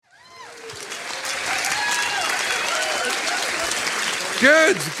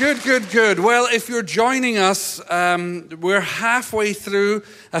Good. Well, if you're joining us, we're halfway through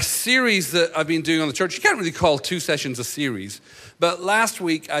a series that I've been doing on the church. You can't really call 2 sessions a series, but last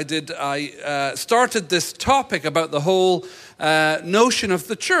week I started this topic about the whole notion of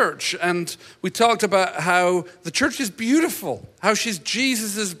the church, and we talked about how the church is beautiful, how she's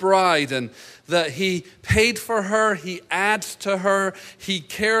Jesus' bride, and that he paid for her, he adds to her, he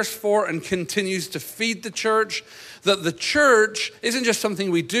cares for and continues to feed the church. That the church isn't just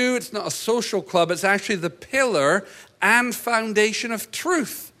something we do, it's not a social club, it's actually the pillar and foundation of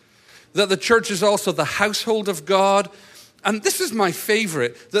truth. That the church is also the household of God. And this is my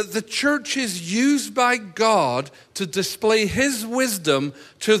favorite, that the church is used by God to display his wisdom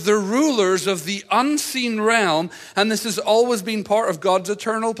to the rulers of the unseen realm, and this has always been part of God's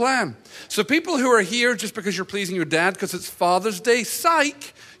eternal plan. So people who are here just because you're pleasing your dad because it's Father's Day,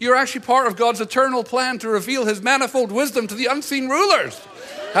 psych, you're actually part of God's eternal plan to reveal his manifold wisdom to the unseen rulers.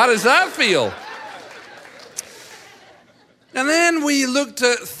 How does that feel? And then we looked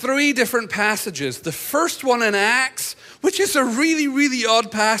at 3 different passages. The first one in Acts, which is a really, really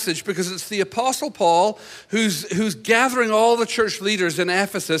odd passage because it's the Apostle Paul who's gathering all the church leaders in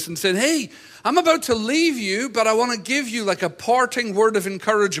Ephesus and saying, hey, I'm about to leave you, but I want to give you like a parting word of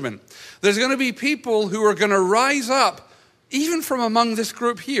encouragement. There's going to be people who are going to rise up, even from among this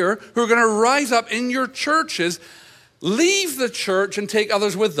group here, who are going to rise up in your churches, leave the church and take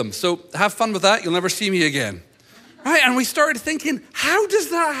others with them. So have fun with that. You'll never see me again. Right, and we started thinking, how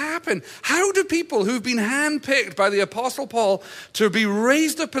does that happen? How do people who've been handpicked by the Apostle Paul to be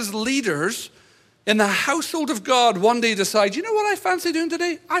raised up as leaders in the household of God one day decide, you know what I fancy doing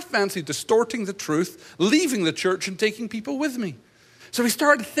today? I fancy distorting the truth, leaving the church and taking people with me. So we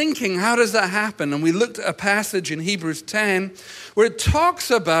started thinking, how does that happen? And we looked at a passage in Hebrews 10 where it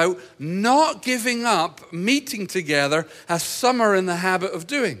talks about not giving up meeting together as some are in the habit of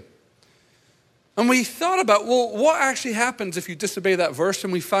doing. And we thought about, well, what actually happens if you disobey that verse?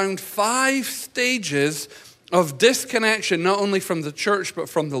 And we found 5 stages of disconnection, not only from the church, but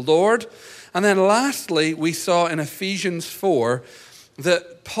from the Lord. And then lastly, we saw in Ephesians 4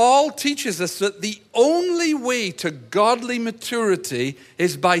 that Paul teaches us that the only way to godly maturity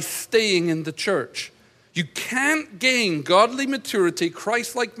is by staying in the church. You can't gain godly maturity,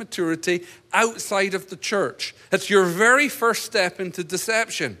 Christ-like maturity, outside of the church. It's your very first step into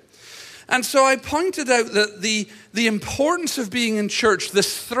deception. And so I pointed out that the importance of being in church,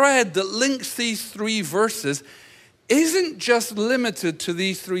 this thread that links these 3 verses, isn't just limited to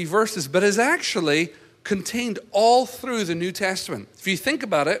these 3 verses, but is actually contained all through the New Testament. If you think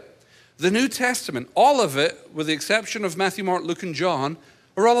about it, the New Testament, all of it, with the exception of Matthew, Mark, Luke, and John,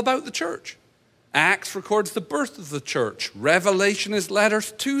 are all about the church. Acts records the birth of the church. Revelation is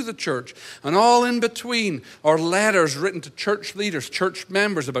letters to the church. And all in between are letters written to church leaders, church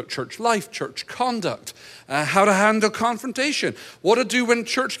members about church life, church conduct, how to handle confrontation, what to do when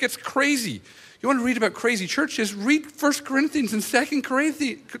church gets crazy. You want to read about crazy churches, read 1 Corinthians and 2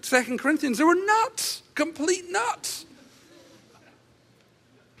 Corinthians. They were nuts, complete nuts.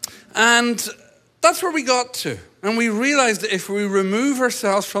 And that's where we got to. And we realized that if we remove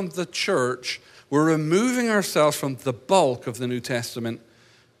ourselves from the church, we're removing ourselves from the bulk of the New Testament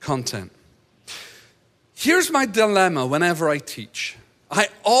content. Here's my dilemma whenever I teach. I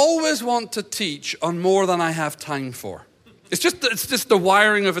always want to teach on more than I have time for. It's just the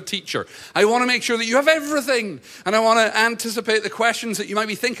wiring of a teacher. I want to make sure that you have everything, and I want to anticipate the questions that you might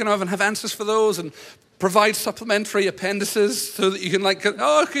be thinking of and have answers for those and provide supplementary appendices so that you can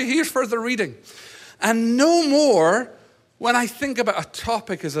okay, here's further reading. And no more when I think about a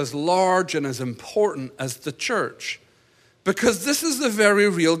topic as large and as important as the church. Because this is the very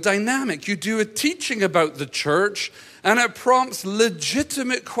real dynamic. You do a teaching about the church and it prompts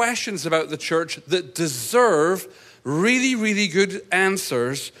legitimate questions about the church that deserve really, really good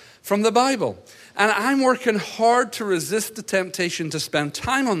answers from the Bible. And I'm working hard to resist the temptation to spend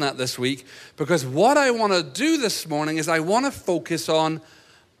time on that this week because what I want to do this morning is I want to focus on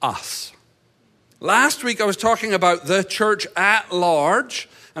us. Last week I was talking about the church at large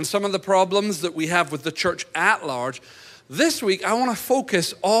and some of the problems that we have with the church at large. This week I want to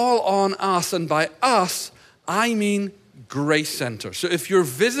focus all on us, and by us I mean Grace Center. So if you're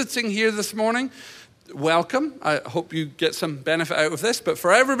visiting here this morning, welcome. I hope you get some benefit out of this. But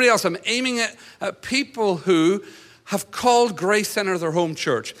for everybody else, I'm aiming it at people who have called Grace Center their home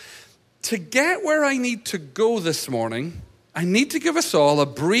church. To get where I need to go this morning, I need to give us all a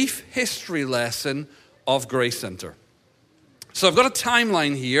brief history lesson of Grace Center. So I've got a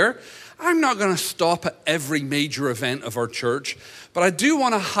timeline here. I'm not going to stop at every major event of our church, but I do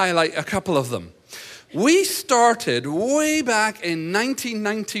want to highlight a couple of them. We started way back in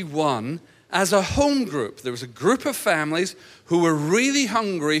 1991 as a home group. There was a group of families who were really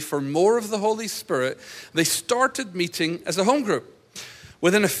hungry for more of the Holy Spirit. They started meeting as a home group.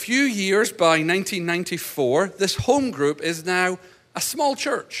 Within a few years, by 1994, this home group is now a small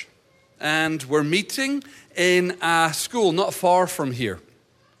church. And we're meeting in a school not far from here.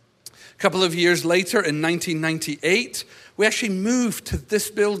 A couple of years later, in 1998, we actually moved to this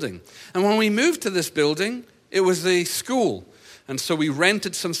building. And when we moved to this building, it was a school. And so we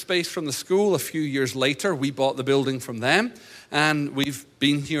rented some space from the school. A few years later, we bought the building from them. And we've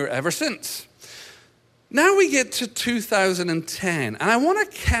been here ever since. Now we get to 2010. And I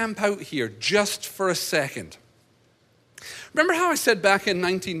want to camp out here just for a second. Remember how I said back in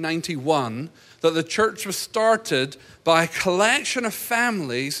 1991 that the church was started by a collection of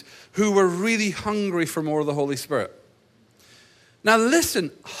families who were really hungry for more of the Holy Spirit? Now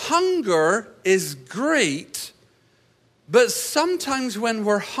listen, hunger is great, but sometimes when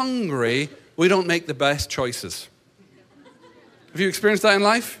we're hungry, we don't make the best choices. Have you experienced that in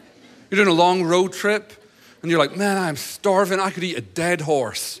life? You're doing a long road trip, and you're like, man, I'm starving. I could eat a dead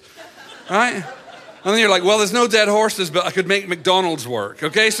horse, right? And then you're like, well, there's no dead horses, but I could make McDonald's work,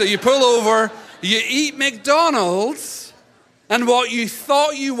 okay? So you pull over, you eat McDonald's, and what you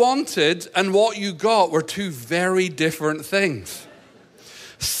thought you wanted and what you got were two very different things.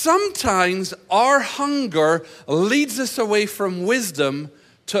 Sometimes our hunger leads us away from wisdom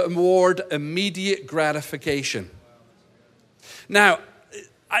toward immediate gratification. Now,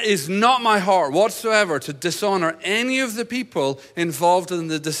 it is not my heart whatsoever to dishonor any of the people involved in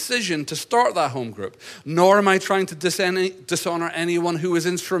the decision to start that home group, nor am I trying to dishonor anyone who was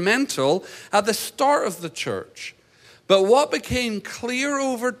instrumental at the start of the church. But what became clear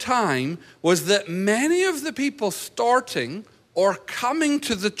over time was that many of the people starting or coming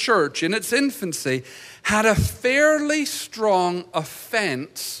to the church in its infancy had a fairly strong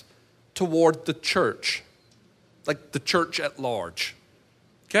offense toward the church, like the church at large.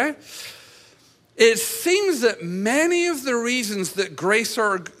 Okay? It seems that many of the reasons that Grace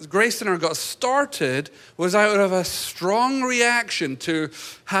Center got started was out of a strong reaction to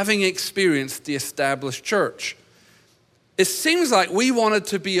having experienced the established church. It seems like we wanted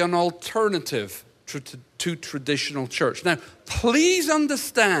to be an alternative to traditional church. Now, please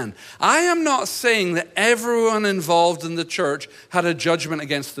understand, I am not saying that everyone involved in the church had a judgment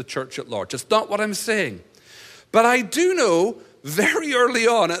against the church at large. It's not what I'm saying. But I do know very early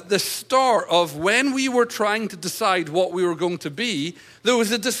on, at the start of when we were trying to decide what we were going to be, there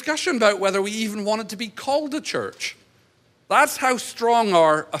was a discussion about whether we even wanted to be called a church. That's how strong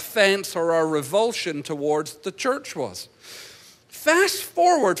our offense or our revulsion towards the church was. Fast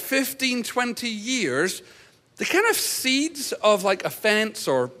forward 15, 20 years, the kind of seeds of like offense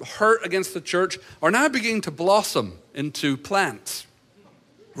or hurt against the church are now beginning to blossom into plants.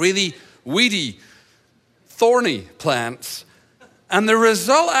 Really weedy, thorny plants. And the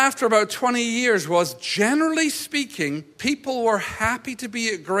result after about 20 years was, generally speaking, people were happy to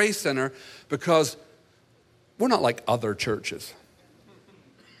be at Grace Center because we're not like other churches.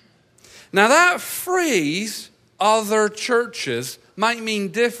 Now that phrase, other churches, might mean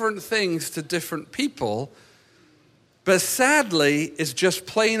different things to different people, but sadly, it's just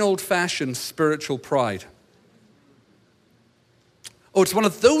plain old-fashioned spiritual pride. Oh, it's one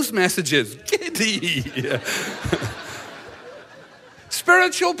of those messages. Giddy.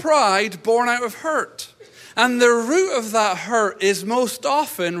 Spiritual pride born out of hurt. And the root of that hurt is most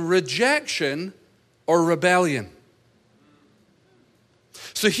often rejection or rebellion.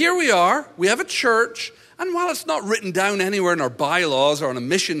 So here we are, we have a church, and while it's not written down anywhere in our bylaws or on a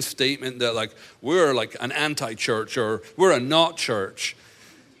mission statement that like we're like an anti-church or we're a not church,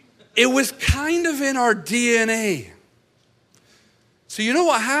 it was kind of in our DNA. So you know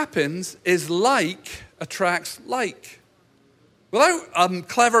what happens is like attracts like. Without a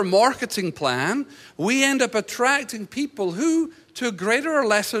clever marketing plan, we end up attracting people who, to a greater or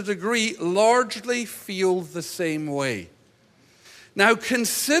lesser degree, largely feel the same way. Now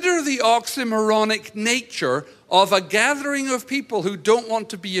consider the oxymoronic nature of a gathering of people who don't want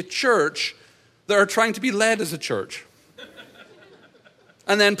to be a church that are trying to be led as a church.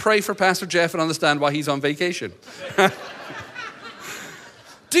 And then pray for Pastor Jeff and understand why he's on vacation.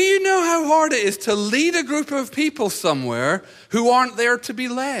 Do you know how hard it is to lead a group of people somewhere who aren't there to be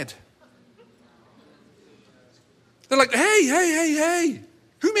led? They're like, hey,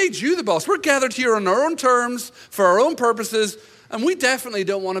 who made you the boss? We're gathered here on our own terms, for our own purposes, and we definitely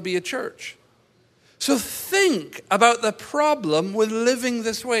don't want to be a church. So think about the problem with living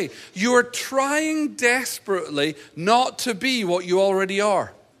this way. You are trying desperately not to be what you already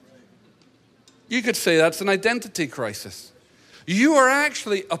are. You could say that's an identity crisis. You are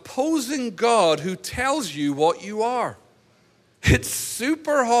actually opposing God who tells you what you are. It's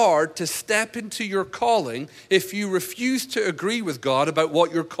super hard to step into your calling if you refuse to agree with God about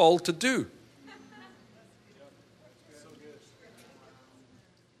what you're called to do.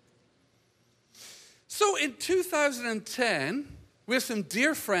 So in 2010, we have some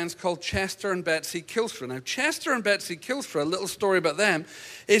dear friends called Chester and Betsy Kilstra. Now, Chester and Betsy Kilstra, a little story about them,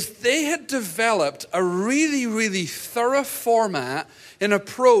 is they had developed a really, really thorough format and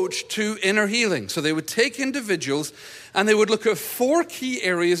approach to inner healing. So they would take individuals and they would look at 4 key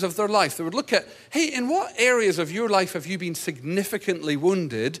areas of their life. They would look at, hey, in what areas of your life have you been significantly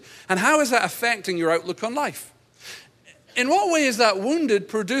wounded? And how is that affecting your outlook on life? In what way is that wounded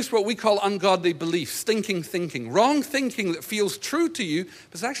produced what we call ungodly beliefs, stinking thinking, wrong thinking that feels true to you,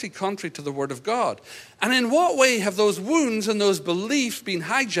 but is actually contrary to the Word of God? And in what way have those wounds and those beliefs been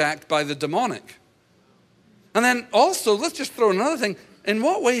hijacked by the demonic? And then also, let's just throw another thing. In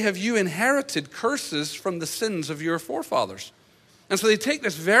what way have you inherited curses from the sins of your forefathers? And so they take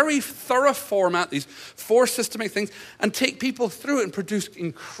this very thorough format, these 4 systemic things, and take people through it and produce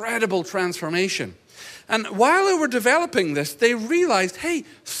incredible transformation. And while they were developing this, they realized, hey,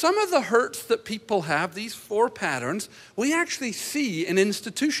 some of the hurts that people have, these 4 patterns, we actually see in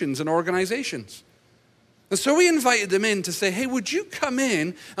institutions and organizations. And so we invited them in to say, hey, would you come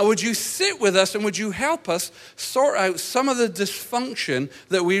in and would you sit with us and would you help us sort out some of the dysfunction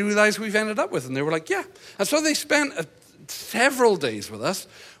that we realize we've ended up with? And they were like, yeah. And so they spent several days with us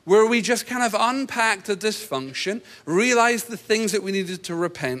where we just kind of unpacked the dysfunction, realized the things that we needed to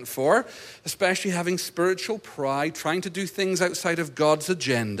repent for, especially having spiritual pride, trying to do things outside of God's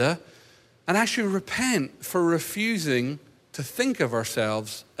agenda, and actually repent for refusing to think of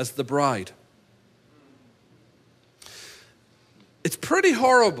ourselves as the bride. It's pretty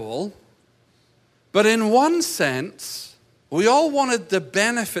horrible, but in one sense, we all wanted the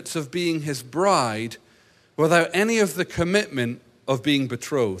benefits of being his bride without any of the commitment of being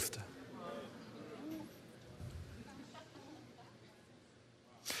betrothed.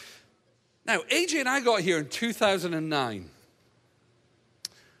 Now, AJ and I got here in 2009.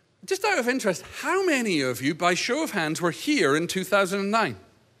 Just out of interest, how many of you, by show of hands, were here in 2009?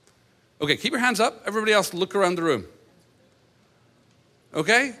 Okay, keep your hands up. Everybody else, look around the room.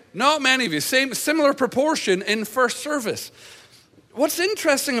 Okay? Not many of you. Similar proportion in first service. What's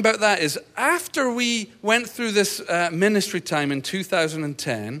interesting about that is after we went through this ministry time in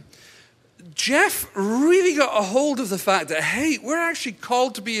 2010, Jeff really got a hold of the fact that, hey, we're actually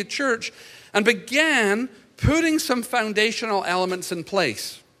called to be a church, and began putting some foundational elements in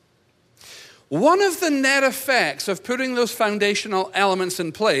place. One of the net effects of putting those foundational elements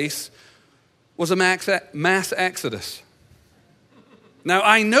in place was a mass exodus. Now,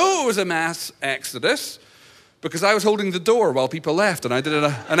 I know it was a mass exodus because I was holding the door while people left and I did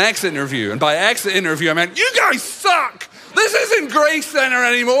an exit interview. And by exit interview, I meant, you guys suck. This isn't Grace Center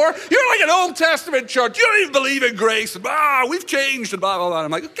anymore. You're like an Old Testament church. You don't even believe in grace. And, we've changed and blah, blah, blah. And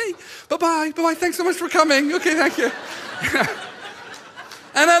I'm like, okay, bye-bye. Bye-bye. Thanks so much for coming. Okay, thank you.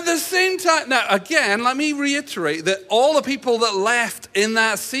 And at the same time, now again, let me reiterate that all the people that left in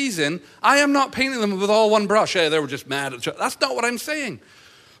that season, I am not painting them with all one brush. Hey, they were just mad at the church. That's not what I'm saying.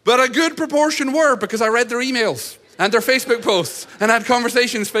 But a good proportion were, because I read their emails and their Facebook posts and had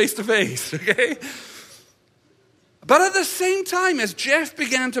conversations face to face, okay? But at the same time, as Jeff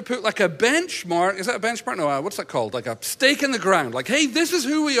began to put like a benchmark, is that a benchmark? No, what's that called? Like a stake in the ground. Like, hey, this is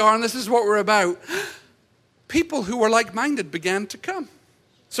who we are and this is what we're about. People who were like-minded began to come.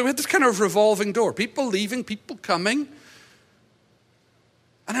 So we had this kind of revolving door. People leaving, people coming.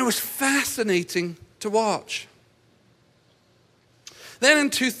 And it was fascinating to watch. Then in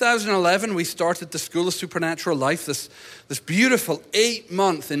 2011, we started the School of Supernatural Life, this beautiful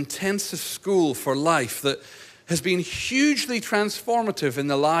 8-month intensive school for life that has been hugely transformative in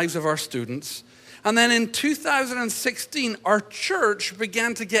the lives of our students. And then in 2016, our church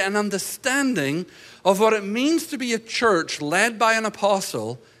began to get an understanding of what it means to be a church led by an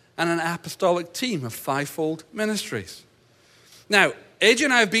apostle and an apostolic team of 5-fold ministries. Now, AJ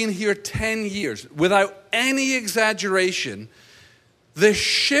and I have been here 10 years. Without any exaggeration, the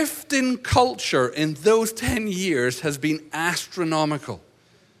shift in culture in those 10 years has been astronomical.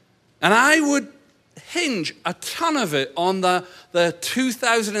 And I would hinge a ton of it on the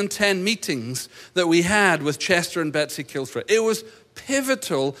 2010 meetings that we had with Chester and Betsy Kilstra. It was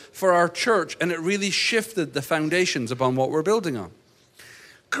pivotal for our church, and it really shifted the foundations upon what we're building on.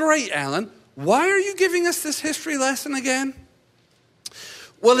 Great, Alan. Why are you giving us this history lesson again?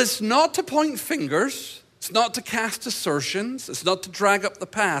 Well, it's not to point fingers. It's not to cast assertions. It's not to drag up the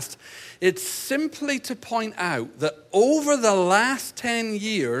past. It's simply to point out that over the last 10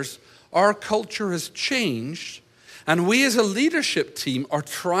 years, our culture has changed, and we as a leadership team are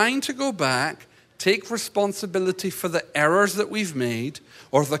trying to go back, take responsibility for the errors that we've made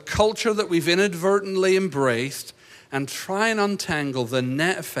or the culture that we've inadvertently embraced, and try and untangle the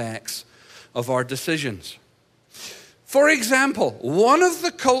net effects of our decisions. For example, one of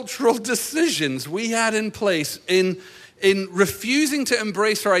the cultural decisions we had in place in refusing to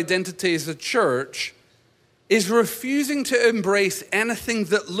embrace our identity as a church is refusing to embrace anything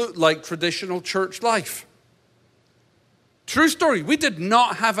that looked like traditional church life. True story, we did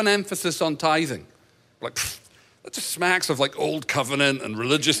not have an emphasis on tithing. Like, that just smacks of like old covenant and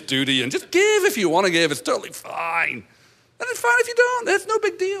religious duty, and just give if you want to give, it's totally fine. And it's fine if you don't, that's no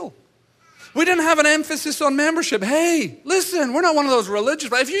big deal. We didn't have an emphasis on membership. Hey, listen, we're not one of those religious,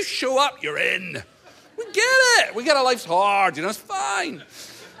 but if you show up, you're in. We get it. We get our lives hard, it's fine.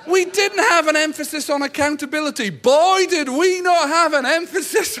 We didn't have an emphasis on accountability. Boy, did we not have an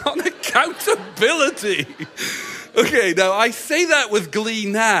emphasis on accountability. Okay, now I say that with glee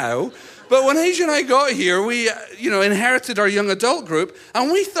now, but when Asia and I got here, we inherited our young adult group,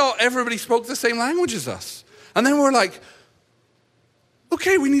 and we thought everybody spoke the same language as us. And then we're like,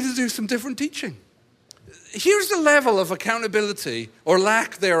 okay, we need to do some different teaching. Here's the level of accountability or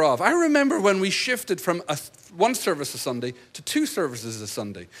lack thereof. I remember when we shifted from one service a Sunday to 2 services a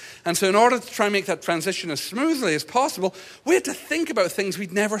Sunday. And so in order to try and make that transition as smoothly as possible, we had to think about things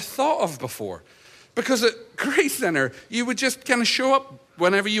we'd never thought of before. Because at Grace Center, you would just kind of show up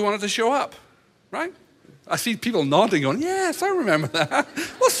whenever you wanted to show up, right? I see people nodding going, yes, I remember that.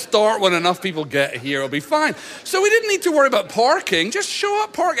 We'll start when enough people get here, it'll be fine. So we didn't need to worry about parking. Just show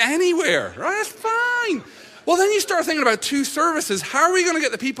up, park anywhere, right? That's fine. Well, then you start thinking about 2 services. How are we going to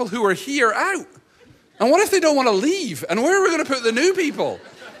get the people who are here out? And what if they don't want to leave? And where are we going to put the new people?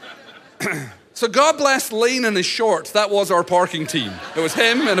 So God bless Lane and his shorts. That was our parking team. It was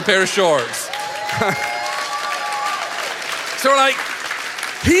him and a pair of shorts. So we're like,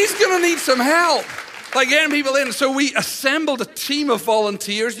 he's going to need some help. Like getting people in. So we assembled a team of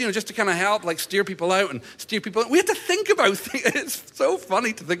volunteers, just to kind of help, like steer people out and steer people in. We had to think about things. It's so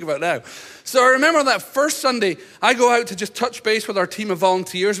funny to think about now. So I remember that first Sunday, I go out to just touch base with our team of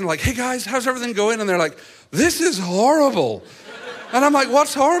volunteers and we're like, hey guys, how's everything going? And they're like, this is horrible. And I'm like,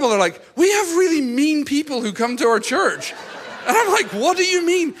 what's horrible? They're like, we have really mean people who come to our church. And I'm like, what do you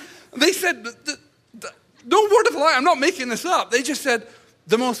mean? They said, no word of lie, I'm not making this up. They just said,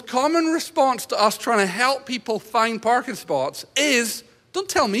 the most common response to us trying to help people find parking spots is, don't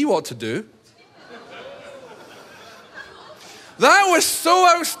tell me what to do. That was so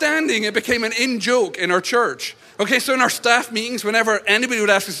outstanding, it became an in-joke in our church. Okay, so in our staff meetings, whenever anybody would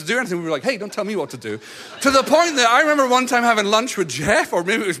ask us to do anything, we were like, hey, don't tell me what to do. To the point that I remember one time having lunch with Jeff, or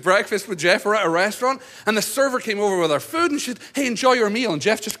maybe it was breakfast with Jeff, or at a restaurant, and the server came over with our food and she said, hey, enjoy your meal. And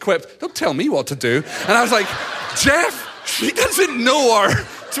Jeff just quipped, don't tell me what to do. And I was like, Jeff, she doesn't know our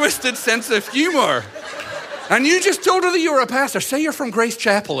twisted sense of humor. And you just told her that you were a pastor. Say you're from Grace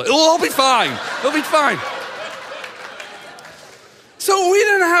Chapel. It'll all be fine. It'll be fine. So we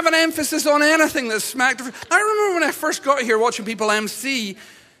didn't have an emphasis on anything that smacked. I remember when I first got here watching people MC,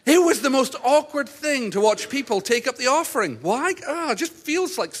 it was the most awkward thing to watch people take up the offering. Why? It just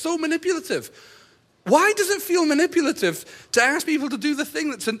feels like so manipulative. Why does it feel manipulative to ask people to do the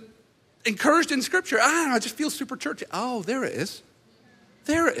thing that's encouraged in Scripture? I don't know, it just feels super churchy. Oh, there it is.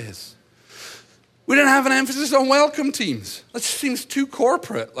 There it is. We didn't have an emphasis on welcome teams. That just seems too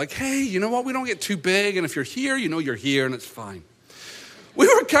corporate. Like, hey, you know what? We don't get too big, and if you're here, you're here, and it's fine. We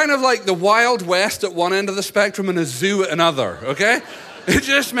were kind of like the Wild West at one end of the spectrum and a zoo at another, okay? It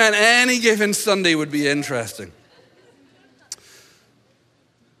just meant any given Sunday would be interesting.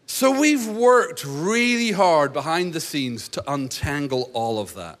 So we've worked really hard behind the scenes to untangle all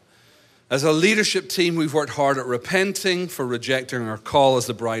of that. As a leadership team, we've worked hard at repenting for rejecting our call as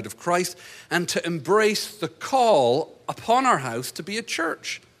the bride of Christ and to embrace the call upon our house to be a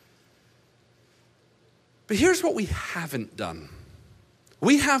church. But here's what we haven't done.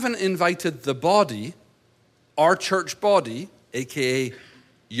 We haven't invited the body, our church body, aka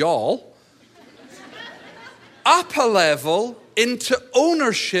y'all, up a level into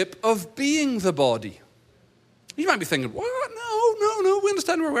ownership of being the body. You might be thinking, what? No, we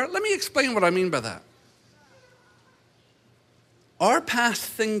understand where we're at. Let me explain what I mean by that. Our past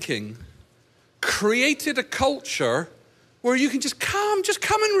thinking created a culture where you can just come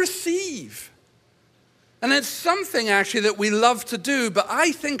and receive. And it's something actually that we love to do, but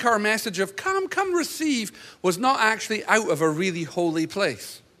I think our message of come receive was not actually out of a really holy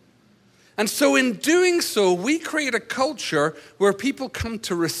place. And so in doing so, we create a culture where people come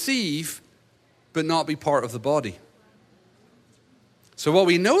to receive but not be part of the body. So what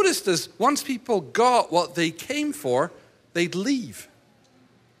we noticed is once people got what they came for, they'd leave.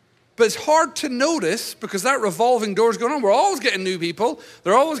 But it's hard to notice because that revolving door is going on. We're always getting new people.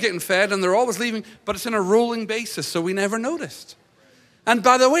 They're always getting fed and they're always leaving. But it's in a rolling basis, so we never noticed. And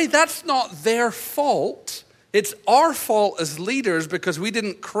by the way, that's not their fault. It's our fault as leaders because we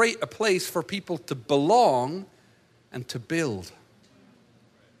didn't create a place for people to belong and to build.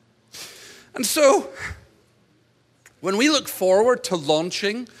 And so, when we look forward to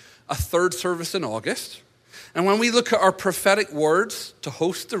launching a third service in August, and when we look at our prophetic words to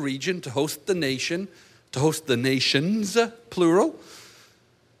host the region, to host the nation, to host the nations, plural,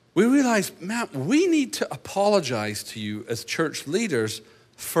 we realize, man, we need to apologize to you as church leaders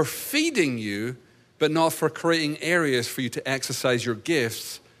for feeding you, but not for creating areas for you to exercise your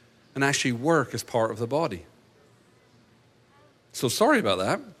gifts and actually work as part of the body. So sorry about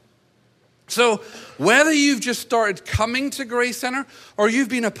that. So whether you've just started coming to Grace Center or you've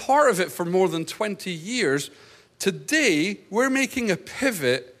been a part of it for more than 20 years, today we're making a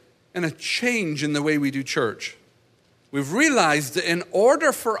pivot and a change in the way we do church. We've realized that in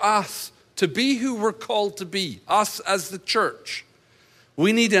order for us to be who we're called to be, us as the church,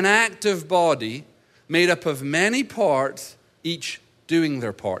 we need an active body made up of many parts, each doing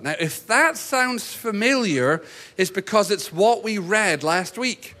their part. Now, if that sounds familiar, it's because it's what we read last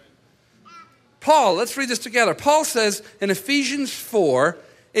week. Paul, let's read this together. Paul says in Ephesians 4,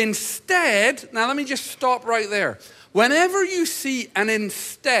 instead, now let me just stop right there. Whenever you see an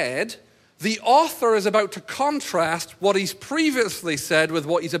instead, the author is about to contrast what he's previously said with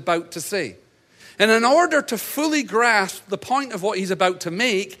what he's about to say. And in order to fully grasp the point of what he's about to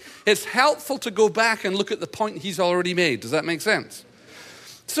make, it's helpful to go back and look at the point he's already made. Does that make sense?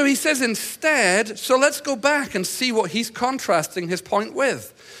 So he says instead, so let's go back and see what he's contrasting his point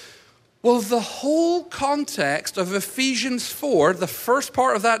with. Well, the whole context of Ephesians 4, the first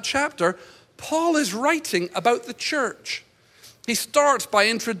part of that chapter, Paul is writing about the church. He starts by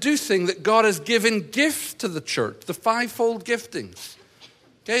introducing that God has given gifts to the church, the fivefold giftings.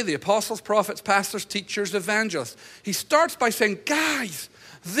 Okay, the apostles, prophets, pastors, teachers, evangelists. He starts by saying, guys,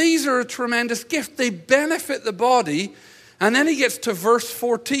 these are a tremendous gift. They benefit the body. And then he gets to verse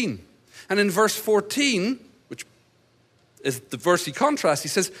 14. And in verse 14, which is the verse he contrasts, he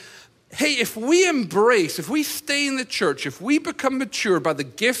says, hey, if we stay in the church, if we become mature by the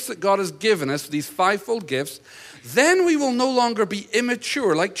gifts that God has given us, these fivefold gifts, then we will no longer be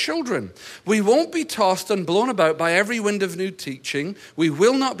immature like children. We won't be tossed and blown about by every wind of new teaching. We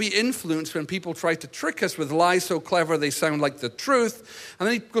will not be influenced when people try to trick us with lies so clever they sound like the truth. And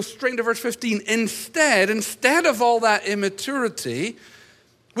then he goes straight into verse 15. Instead of all that immaturity,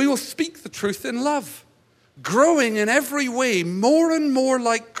 we will speak the truth in love, growing in every way more and more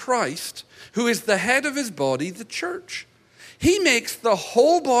like Christ, who is the head of his body, the church. He makes the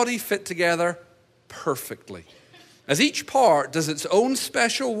whole body fit together perfectly. As each part does its own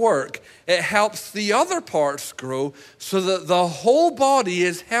special work, it helps the other parts grow so that the whole body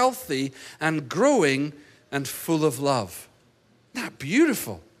is healthy and growing and full of love. Isn't that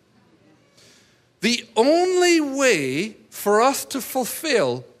beautiful? The only way for us to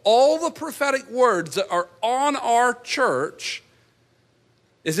fulfill all the prophetic words that are on our church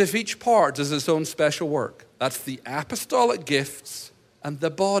is if each part does its own special work. That's the apostolic gifts and the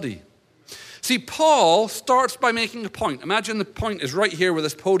body. See, Paul starts by making a point. Imagine the point is right here where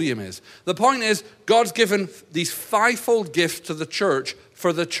this podium is. The point is God's given these fivefold gifts to the church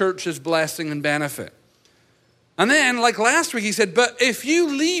for the church's blessing and benefit. And then, like last week, he said, but if you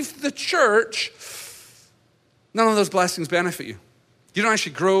leave the church, none of those blessings benefit you. You don't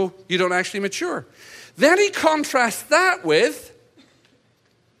actually grow. You don't actually mature. Then he contrasts that with,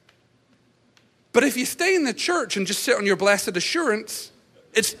 but if you stay in the church and just sit on your blessed assurance,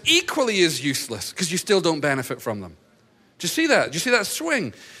 it's equally as useless because you still don't benefit from them. Do you see that? Do you see that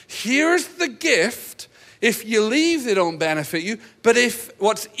swing? Here's the gift. If you leave, they don't benefit you. But if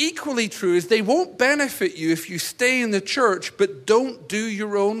what's equally true is they won't benefit you if you stay in the church but don't do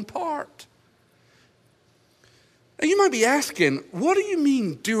your own part. Now you might be asking, what do you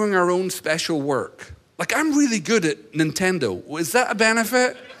mean doing our own special work? Like, I'm really good at Nintendo. Is that a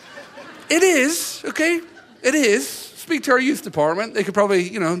benefit? It is, okay? It is. Speak to our youth department. They could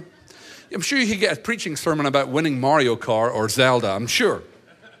probably, I'm sure you could get a preaching sermon about winning Mario Kart or Zelda, I'm sure.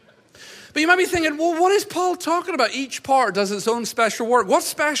 But you might be thinking, well, what is Paul talking about? Each part does its own special work. What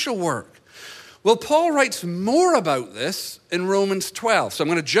special work? Well, Paul writes more about this in Romans 12. So I'm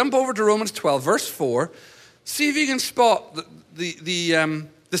going to jump over to Romans 12, verse 4. See if you can spot the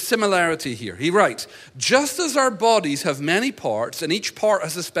the similarity here. He writes, just as our bodies have many parts and each part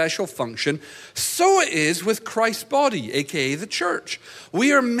has a special function, so it is with Christ's body, aka the church.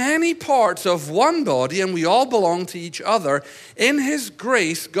 We are many parts of one body and we all belong to each other. In his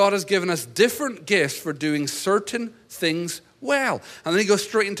grace, God has given us different gifts for doing certain things well. And then he goes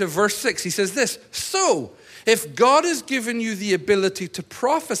straight into verse 6. He says this, so if God has given you the ability to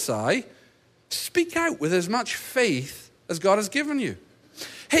prophesy, speak out with as much faith as God has given you.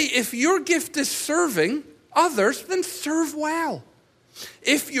 Hey, if your gift is serving others, then serve well.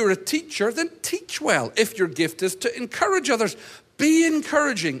 If you're a teacher, then teach well. If your gift is to encourage others, be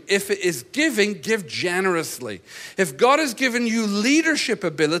encouraging. If it is giving, give generously. If God has given you leadership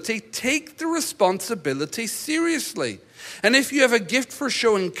ability, take the responsibility seriously. And if you have a gift for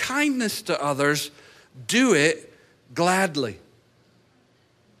showing kindness to others, do it gladly.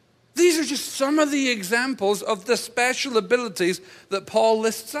 These are just some of the examples of the special abilities that Paul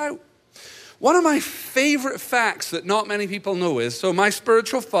lists out. One of my favorite facts that not many people know is, so my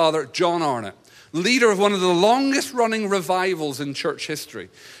spiritual father, John Arnott, leader of one of the longest running revivals in church history.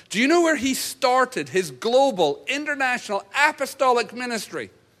 Do you know where he started his global, international, apostolic ministry?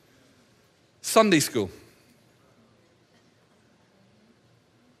 Sunday school.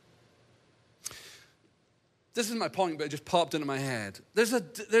 This is my point, but it just popped into my head. There's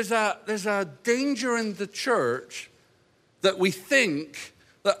a danger in the church that we think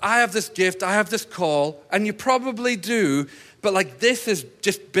that I have this gift, I have this call, and you probably do, but like this is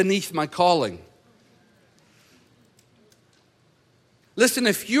just beneath my calling. Listen,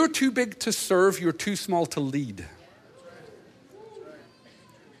 if you're too big to serve, you're too small to lead.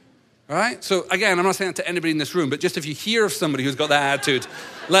 All right? So again, I'm not saying that to anybody in this room, but just if you hear of somebody who's got that attitude,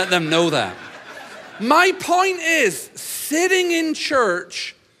 let them know that. My point is, sitting in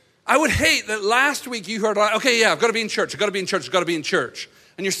church, I would hate that last week you heard, okay, yeah, I've got to be in church, I've got to be in church, I've got to be in church.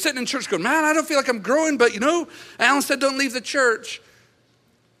 And you're sitting in church going, man, I don't feel like I'm growing, but you know, Alan said don't leave the church.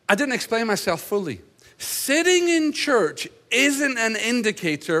 I didn't explain myself fully. Sitting in church isn't an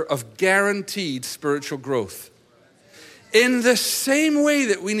indicator of guaranteed spiritual growth. In the same way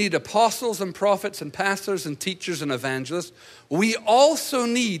that we need apostles and prophets and pastors and teachers and evangelists, we also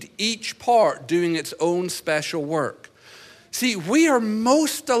need each part doing its own special work. See, we are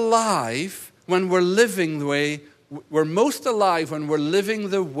most alive when we're living the way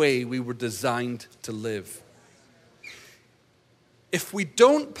we were designed to live. If we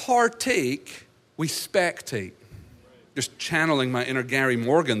don't partake, we spectate. Just channeling my inner Gary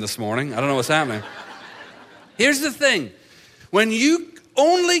Morgan this morning. I don't know what's happening. Here's the thing. When you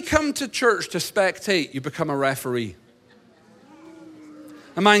only come to church to spectate, you become a referee.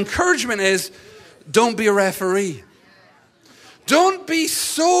 And my encouragement is, don't be a referee. Don't be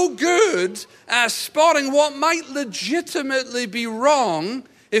so good at spotting what might legitimately be wrong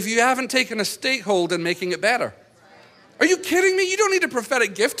if you haven't taken a stakehold in making it better. Are you kidding me? You don't need a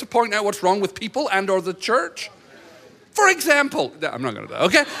prophetic gift to point out what's wrong with people and or the church. For example, I'm not going to do that,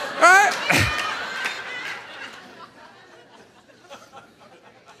 okay? All right?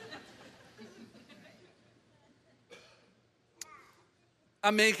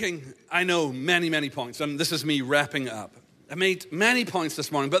 I'm making, I know, many points, and this is me wrapping up. I made many points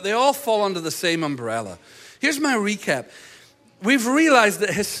this morning, but they all fall under the same umbrella. Here's my recap. We've realized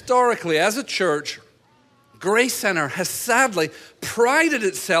that historically, as a church, Grace Center has sadly prided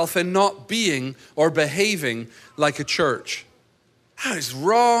itself in not being or behaving like a church. That is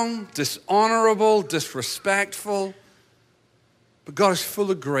wrong, dishonorable, disrespectful. But God is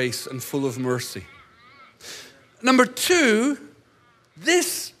full of grace and full of mercy. Number two,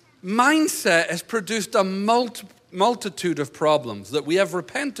 this mindset has produced a multitude of problems that we have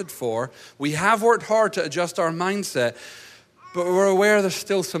repented for. We have worked hard to adjust our mindset, but we're aware there's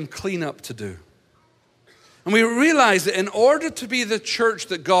still some cleanup to do. And we realize that in order to be the church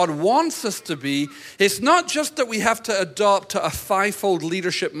that God wants us to be, it's not just that we have to adopt a fivefold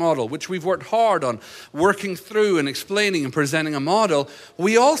leadership model, which we've worked hard on working through and explaining and presenting a model.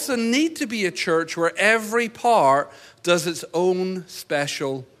 We also need to be a church where every part does its own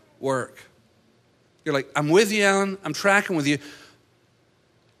special work. You're like, I'm with you, Alan. I'm tracking with you.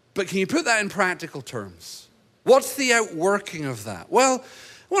 But can you put that in practical terms? What's the outworking of that? Well,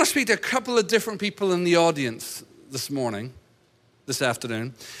 I want to speak to a couple of different people in the audience this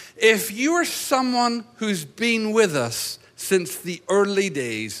afternoon. If you are someone who's been with us since the early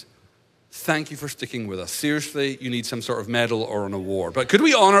days, thank you for sticking with us. Seriously, you need some sort of medal or an award. But could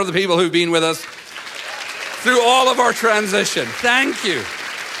we honor the people who've been with us through all of our transition? Thank you.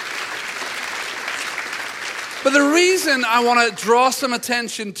 But the reason I want to draw some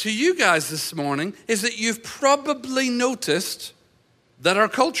attention to you guys this morning is that you've probably noticed that our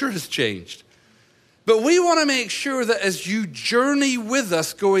culture has changed. But we want to make sure that as you journey with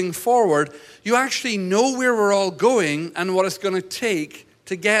us going forward, you actually know where we're all going and what it's going to take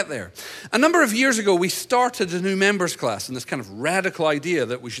to get there. A number of years ago, we started a new members class, and this kind of radical idea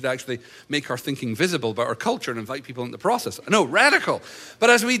that we should actually make our thinking visible about our culture and invite people into the process. No, radical. But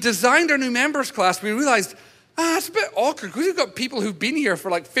as we designed our new members class, we realized, it's a bit awkward because we've got people who've been here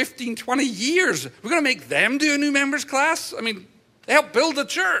for like 15, 20 years. We're going to make them do a new members class? I mean, they helped build the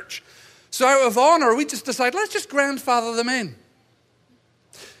church. So out of honor, we just decided, let's just grandfather them in.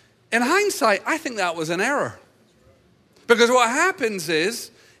 In hindsight, I think that was an error. Because what happens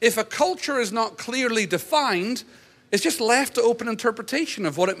is, if a culture is not clearly defined, it's just left to open interpretation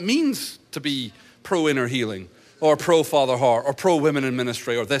of what it means to be pro-inner healing, or pro-father heart, or pro-women in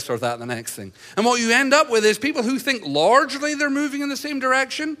ministry, or this or that, and the next thing. And what you end up with is people who think largely they're moving in the same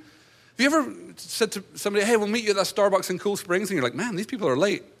direction. Have you ever said to somebody, hey, we'll meet you at that Starbucks in Cool Springs? And you're like, man, these people are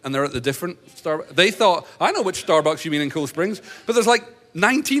late. And they're at the different Starbucks. They thought, I know which Starbucks you mean in Cool Springs, but there's like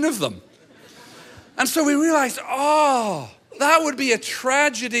 19 of them. And so we realized, that would be a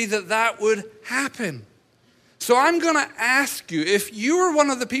tragedy that would happen. So I'm going to ask you, if you were one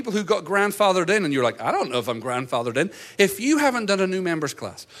of the people who got grandfathered in, and you're like, I don't know if I'm grandfathered in, if you haven't done a new members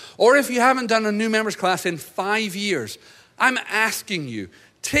class, or if you haven't done a new members class in 5 years, I'm asking you,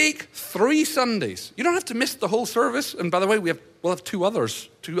 take 3 Sundays. You don't have to miss the whole service. And by the way, we'll have two other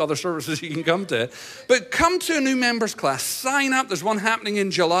services you can come to. But come to a new members class. Sign up. There's one happening in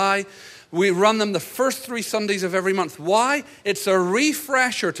July. We run them the first 3 Sundays of every month. Why? It's a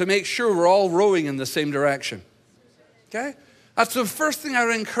refresher to make sure we're all rowing in the same direction. Okay? That's the first thing I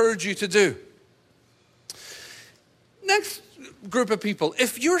would encourage you to do. Next group of people,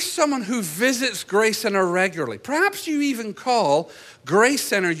 if you're someone who visits Grace Center regularly, perhaps you even call Grace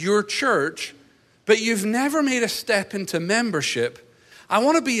Center your church, but you've never made a step into membership, I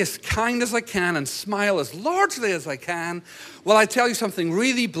want to be as kind as I can and smile as largely as I can while I tell you something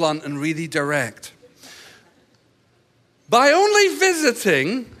really blunt and really direct. By only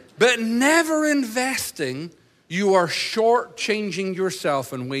visiting but never investing, you are shortchanging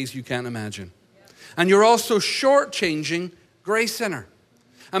yourself in ways you can't imagine. And you're also shortchanging Grace Center.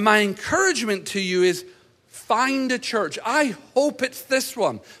 And my encouragement to you is find a church. I hope it's this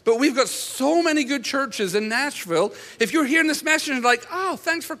one. But we've got so many good churches in Nashville. If you're hearing this message and you're like,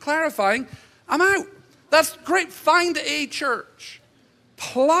 thanks for clarifying, I'm out. That's great. Find a church.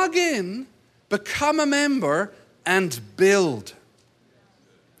 Plug in, become a member, and build.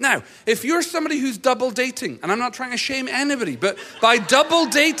 Now, if you're somebody who's double dating, and I'm not trying to shame anybody, but by double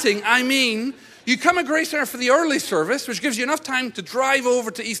dating, I mean you come to Grace Center for the early service, which gives you enough time to drive over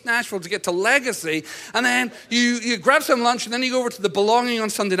to East Nashville to get to Legacy, and then you grab some lunch, and then you go over to the Belonging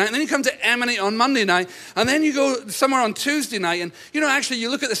on Sunday night, and then you come to Emanate on Monday night, and then you go somewhere on Tuesday night, and actually you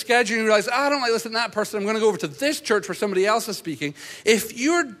look at the schedule and you realize, I don't like listening to that person, I'm going to go over to this church where somebody else is speaking. If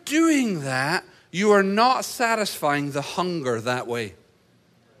you're doing that, you are not satisfying the hunger that way.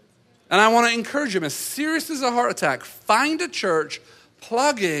 And I want to encourage you, as serious as a heart attack, find a church,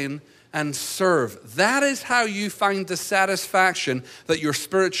 plug in, and serve. That is how you find the satisfaction that your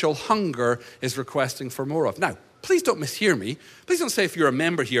spiritual hunger is requesting for more of. Now, please don't mishear me. Please don't say if you're a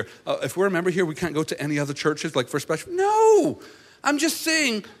member here, if we're a member here, we can't go to any other churches like First Baptist. No, I'm just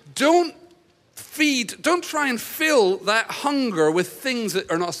saying don't try and fill that hunger with things that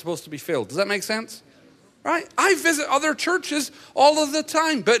are not supposed to be filled. Does that make sense? Right? I visit other churches all of the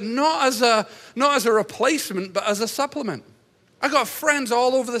time, but not as a replacement, but as a supplement. I got friends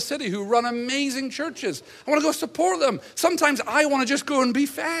all over the city who run amazing churches. I want to go support them. Sometimes I want to just go and be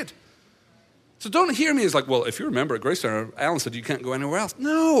fed. So don't hear me as like, well, if you're a member at Grace Center, Alan said you can't go anywhere else.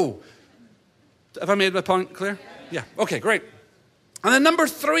 No. Have I made my point clear? Yeah. Okay, great. And then number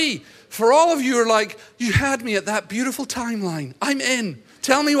 3, for all of you who are like, you had me at that beautiful timeline. I'm in.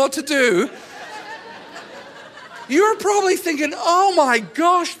 Tell me what to do. You're probably thinking, oh my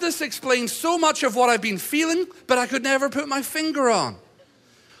gosh, this explains so much of what I've been feeling, but I could never put my finger on.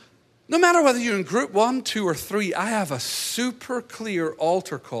 No matter whether you're in group 1, 2, or 3, I have a super clear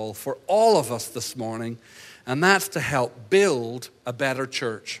altar call for all of us this morning, and that's to help build a better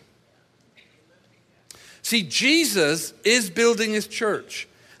church. See, Jesus is building his church,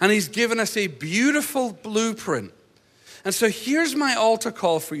 and he's given us a beautiful blueprint. And so here's my altar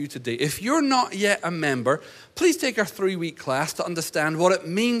call for you today. If you're not yet a member, please take our 3-week class to understand what it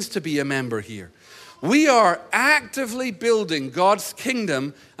means to be a member here. We are actively building God's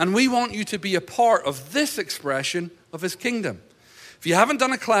kingdom, and we want you to be a part of this expression of his kingdom. If you haven't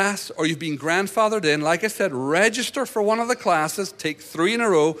done a class or you've been grandfathered in, like I said, register for one of the classes, take 3 in a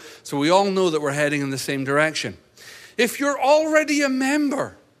row so we all know that we're heading in the same direction. If you're already a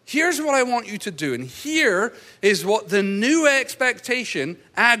member, here's what I want you to do. And here is what the new expectation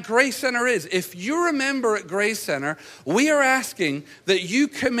at Grace Center is. If you're a member at Grace Center, we are asking that you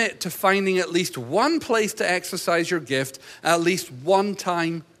commit to finding at least one place to exercise your gift at least one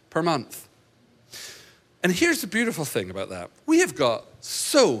time per month. And here's the beautiful thing about that. We have got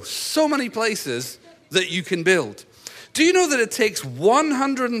so many places that you can build. Do you know that it takes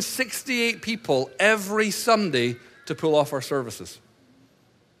 168 people every Sunday to pull off our services?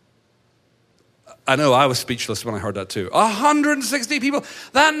 I know, I was speechless when I heard that too. 160 people.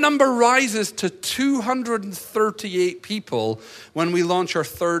 That number rises to 238 people when we launch our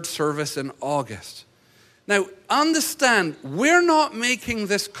third service in August. Now, understand, we're not making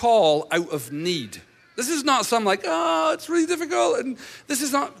this call out of need. This is not some like, it's really difficult, and this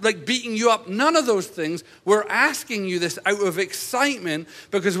is not like beating you up. None of those things. We're asking you this out of excitement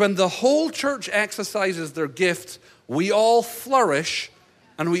because when the whole church exercises their gift, we all flourish,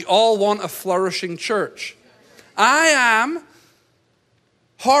 and we all want a flourishing church. I am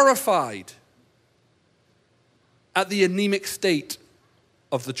horrified at the anemic state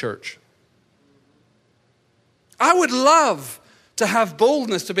of the church. I would love to have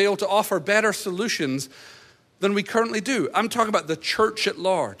boldness to be able to offer better solutions than we currently do. I'm talking about the church at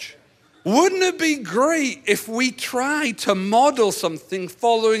large. Wouldn't it be great if we tried to model something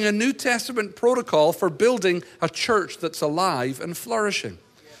following a New Testament protocol for building a church that's alive and flourishing?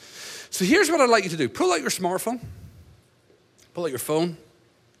 So here's what I'd like you to do. Pull out your smartphone. Pull out your phone.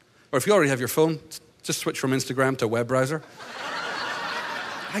 Or if you already have your phone, just switch from Instagram to a web browser.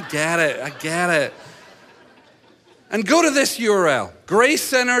 I get it. And go to this URL,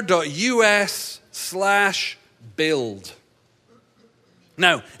 gracecenter.us/build.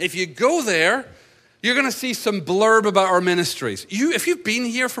 Now, if you go there, you're going to see some blurb about our ministries. If you've been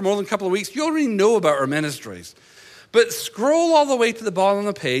here for more than a couple of weeks, you already know about our ministries. But scroll all the way to the bottom of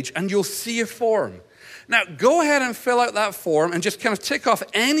the page and you'll see a form. Now, go ahead and fill out that form and just kind of tick off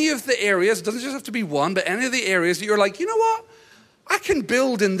any of the areas. It doesn't just have to be one, but any of the areas that you're like, you know what? I can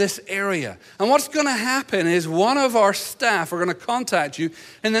build in this area. And what's going to happen is one of our staff are going to contact you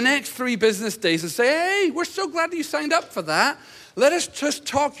in the next 3 business days and say, hey, we're so glad that you signed up for that. Let us just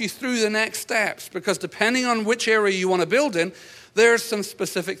talk you through the next steps, because depending on which area you want to build in, there's some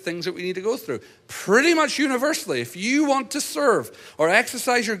specific things that we need to go through. Pretty much universally, if you want to serve or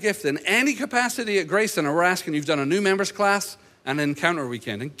exercise your gift in any capacity at Grace Center, we're asking you've done a new members class and an encounter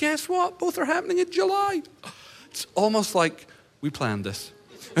weekend. And guess what? Both are happening in July. It's almost like we planned this,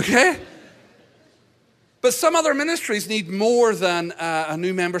 okay? But some other ministries need more than a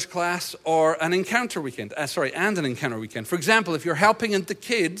new members class or an encounter weekend. And an encounter weekend. For example, if you're helping into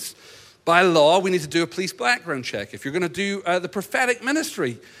kids, by law, we need to do a police background check. If you're going to do the prophetic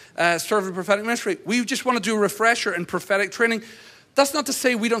ministry, serve the prophetic ministry, we just want to do a refresher and prophetic training. That's not to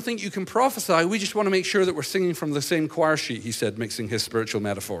say we don't think you can prophesy. We just want to make sure that we're singing from the same choir sheet, he said, mixing his spiritual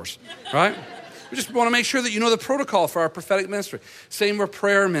metaphors, right? We just want to make sure that you know the protocol for our prophetic ministry. Same with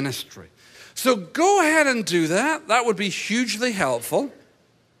prayer ministry. So go ahead and do that. That would be hugely helpful.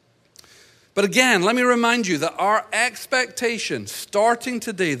 But again, let me remind you that our expectation starting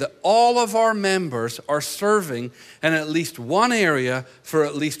today that all of our members are serving in at least one area for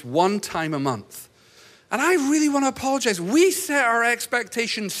at least one time a month. And I really want to apologize. We set our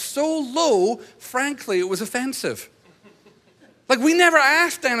expectations so low, frankly, it was offensive. Like, we never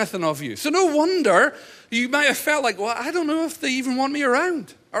asked anything of you. So no wonder you might have felt like, well, I don't know if they even want me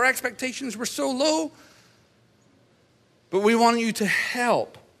around. Our expectations were so low. But we want you to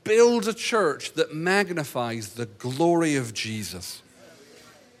help build a church that magnifies the glory of Jesus.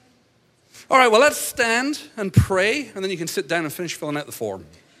 All right, well, let's stand and pray, and then you can sit down and finish filling out the form.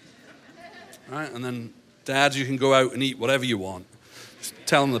 All right, and then, dads, you can go out and eat whatever you want. Just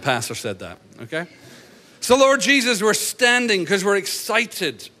tell them the pastor said that, okay? So, Lord Jesus, we're standing because we're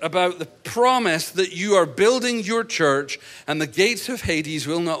excited about the promise that you are building your church and the gates of Hades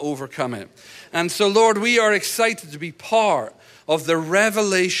will not overcome it. And so, Lord, we are excited to be part of the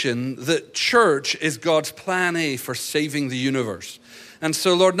revelation that church is God's plan A for saving the universe. And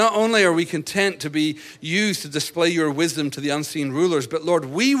so, Lord, not only are we content to be used to display your wisdom to the unseen rulers, but Lord,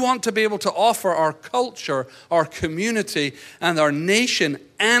 we want to be able to offer our culture, our community, and our nation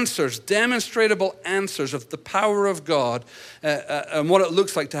answers, demonstrable answers of the power of God and what it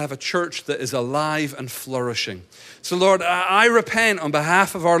looks like to have a church that is alive and flourishing. So, Lord, I repent on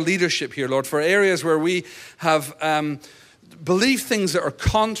behalf of our leadership here, Lord, for areas where we have believe things that are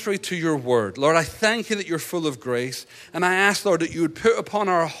contrary to your word. Lord, I thank you that you're full of grace. And I ask, Lord, that you would put upon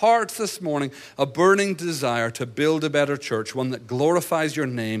our hearts this morning a burning desire to build a better church, one that glorifies your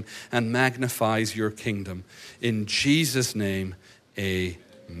name and magnifies your kingdom. In Jesus' name,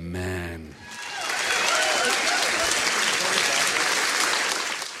 amen.